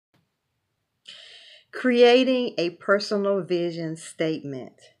Creating a personal vision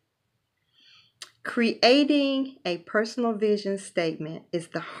statement. Creating a personal vision statement is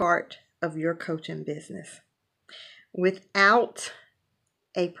the heart of your coaching business. Without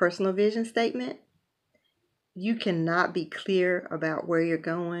a personal vision statement, you cannot be clear about where you're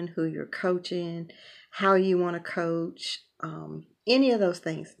going, who you're coaching, how you want to coach, any of those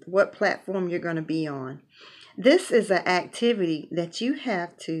things, what platform you're going to be on. This is an activity that you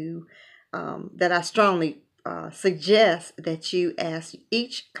have to, that I strongly suggest that you ask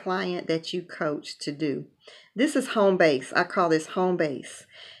each client that you coach to do. This is home base. I call this home base.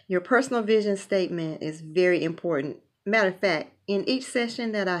 Your personal vision statement is very important. Matter of fact, in each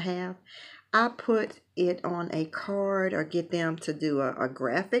session that I have, I put it on a card or get them to do a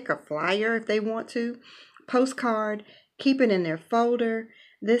graphic, a flyer if they want to, postcard, keep it in their folder.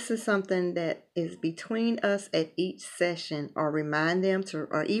 This is something that is between us at each session, or remind them to,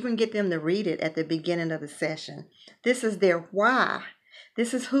 or even get them to read it at the beginning of the session. This is their why.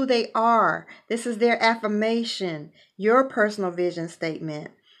 This is who they are. This is their affirmation. Your personal vision statement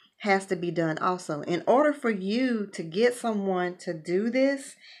has to be done also. In order for you to get someone to do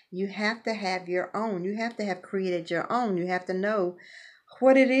this, you have to have your own. You have to have created your own. You have to know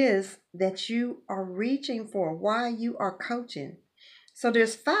what it is that you are reaching for, why you are coaching. So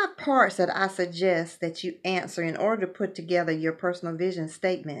there's 5 parts that I suggest that you answer in order to put together your personal vision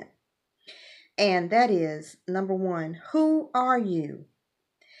statement. And that is, number 1, who are you?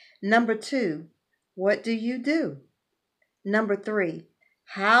 Number 2, what do you do? Number 3,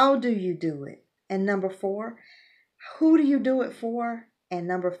 how do you do it? And number 4, who do you do it for? And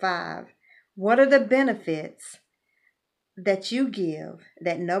number 5, what are the benefits that you give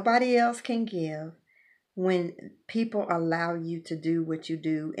that nobody else can give when people allow you to do what you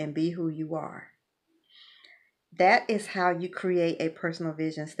do and be who you are? That is how you create a personal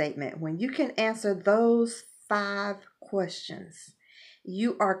vision statement. When you can answer those 5 questions,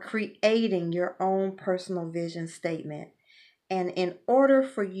 you are creating your own personal vision statement. And in order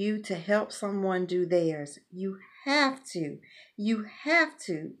for you to help someone do theirs, you have to.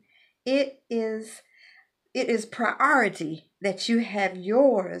 It is priority that you have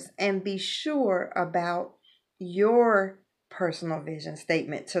yours, and be sure about your personal vision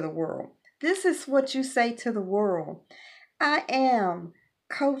statement to the world. This is what you say to the world. I am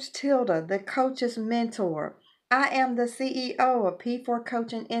Coach Tilda, the coach's mentor. I am the CEO of P4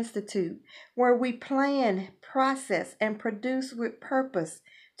 Coaching Institute, where we plan, process, and produce with purpose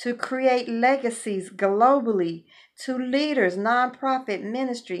to create legacies globally to leaders, nonprofit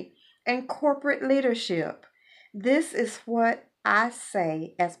ministry, and corporate leadership. This is what I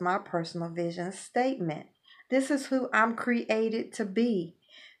say as my personal vision statement. This is who I'm created to be.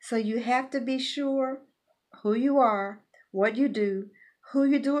 So you have to be sure who you are, what you do, who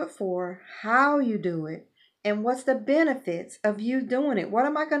you do it for, how you do it, and what's the benefits of you doing it. What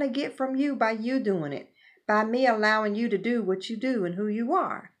am I going to get from you by you doing it? By me allowing you to do what you do and who you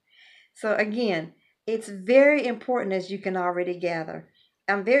are. So again, it's very important, as you can already gather.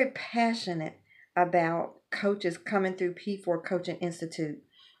 I'm very passionate about coaches coming through P4 Coaching Institute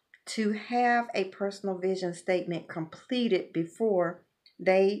to have a personal vision statement completed before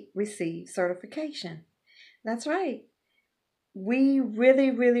they receive certification. That's right. We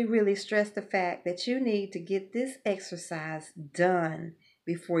really stress the fact that you need to get this exercise done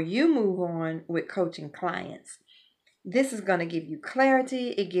before you move on with coaching clients. This is going to give you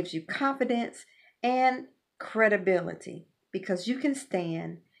clarity, it gives you confidence and credibility, because you can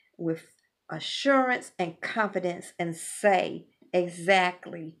stand with assurance and confidence and say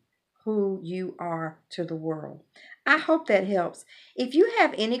exactly who you are to the world. I hope that helps. If you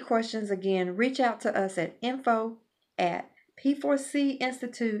have any questions, again, reach out to us at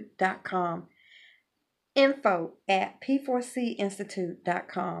info@p4cinstitute.com.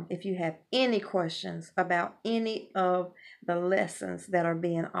 info@p4cinstitute.com if you have any questions about any of the lessons that are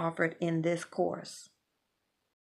being offered in this course.